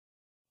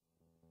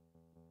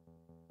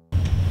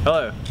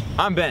Hello,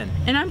 I'm Ben.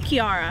 And I'm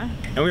Kiara.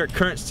 And we are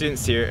current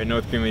students here at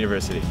North Greenville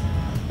University.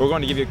 We're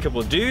going to give you a couple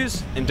of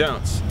do's and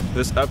don'ts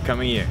this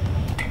upcoming year.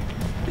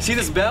 You see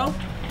this bell?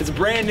 It's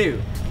brand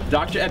new.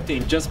 Dr.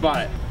 Epstein just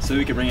bought it so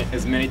we can ring it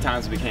as many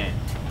times as we can.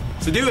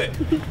 So do it!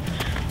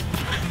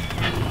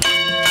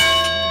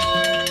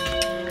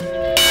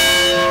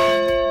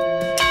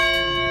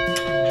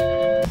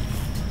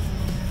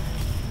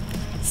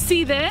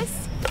 See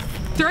this?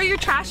 Throw your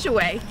trash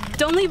away.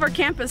 Don't leave our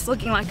campus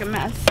looking like a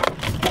mess.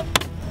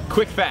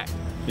 Quick fact,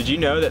 did you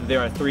know that there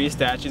are 3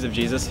 statues of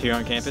Jesus here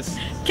on campus?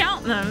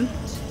 Count them.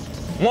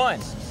 1,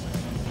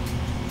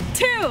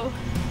 2,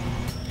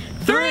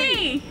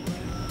 3.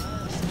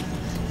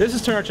 This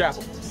is Turner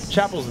Chapel.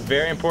 Chapel is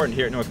very important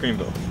here at North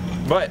Greenville.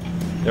 But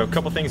there are a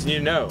couple things you need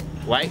to know,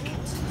 like...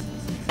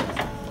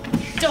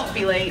 Don't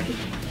be late.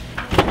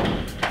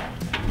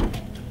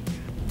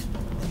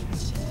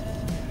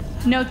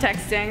 No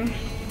texting.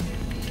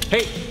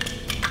 Hey!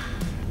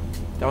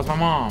 That was my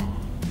mom.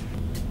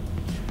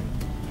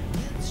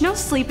 No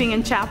sleeping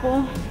in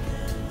chapel.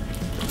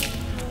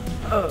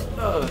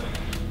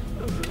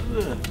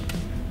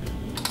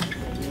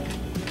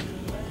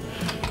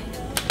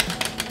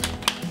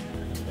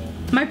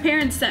 My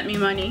parents sent me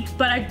money,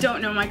 but I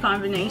don't know my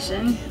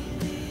combination.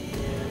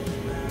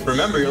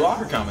 Remember your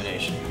locker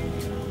combination.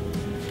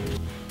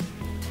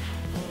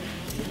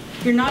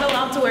 You're not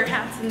allowed to wear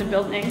hats in the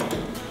building.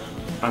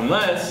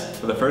 Unless,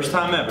 for the first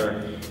time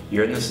ever,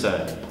 you're in the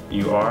stud.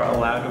 You are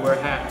allowed to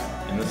wear hats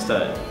in the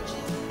stud.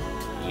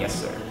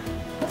 Yes, sir.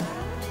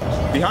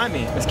 Behind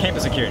me is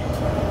campus security.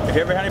 If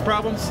you ever had any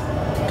problems,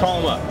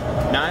 call them up.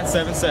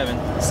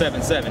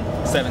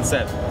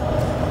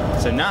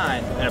 977-7777. So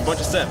 9 and a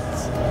bunch of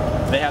 7s.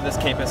 They have this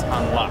campus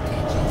on lock.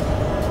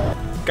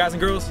 Guys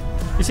and girls,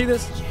 you see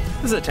this?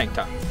 This is a tank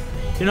top.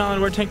 You're not allowed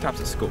to wear tank tops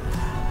at school.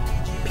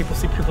 People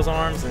see people's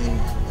arms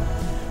and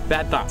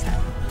bad thoughts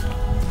happen.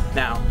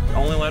 Now, you're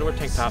only allowed to wear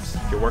tank tops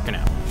if you're working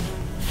out.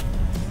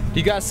 Do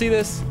you guys see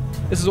this?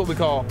 This is what we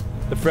call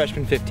the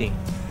freshman 15.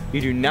 You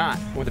do not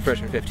want the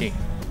freshman 15.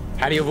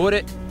 How do you avoid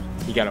it?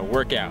 You gotta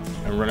work out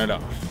and run it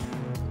off.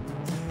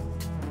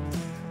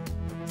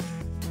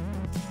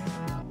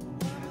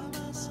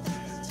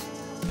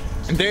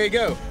 And there you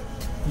go.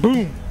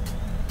 Boom!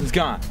 It's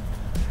gone.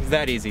 It's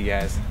that easy,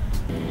 guys.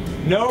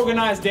 No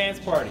organized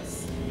dance parties.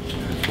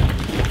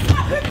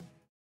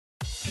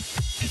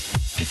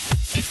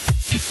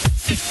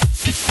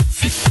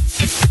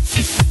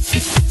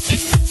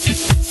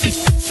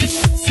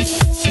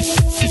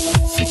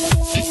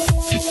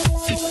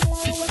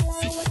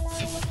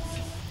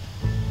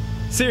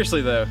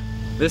 Seriously though,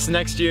 this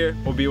next year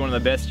will be one of the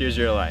best years of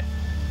your life.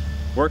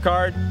 Work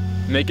hard,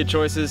 make good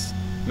choices,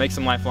 make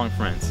some lifelong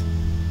friends.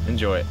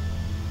 Enjoy it.